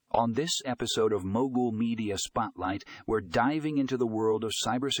On this episode of Mogul Media Spotlight, we're diving into the world of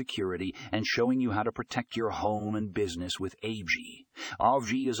cybersecurity and showing you how to protect your home and business with AVG.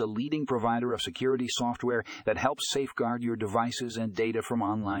 AVG is a leading provider of security software that helps safeguard your devices and data from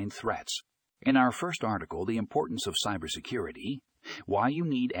online threats. In our first article, The Importance of Cybersecurity, Why You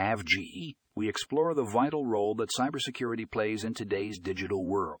Need AVG, we explore the vital role that cybersecurity plays in today's digital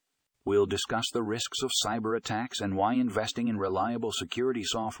world. We'll discuss the risks of cyber attacks and why investing in reliable security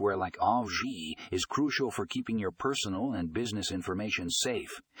software like AVG is crucial for keeping your personal and business information safe.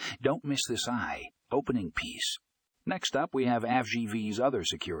 Don't miss this eye-opening piece. Next up, we have AVG's other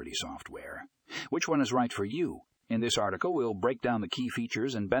security software. Which one is right for you? In this article, we'll break down the key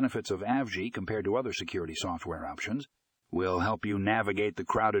features and benefits of AVG compared to other security software options. We'll help you navigate the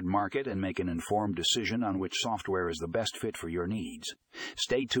crowded market and make an informed decision on which software is the best fit for your needs.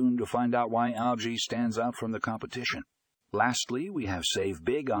 Stay tuned to find out why AVG stands out from the competition. Lastly, we have Save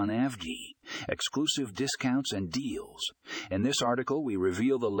Big on AVG, exclusive discounts and deals. In this article, we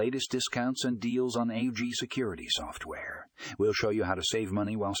reveal the latest discounts and deals on AVG security software. We'll show you how to save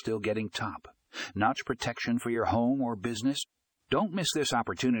money while still getting top-notch protection for your home or business. Don't miss this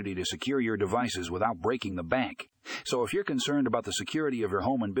opportunity to secure your devices without breaking the bank. So if you're concerned about the security of your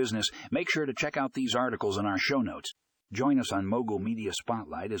home and business, make sure to check out these articles in our show notes. Join us on Mogul Media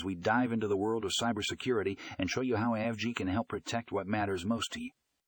Spotlight as we dive into the world of cybersecurity and show you how AVG can help protect what matters most to you.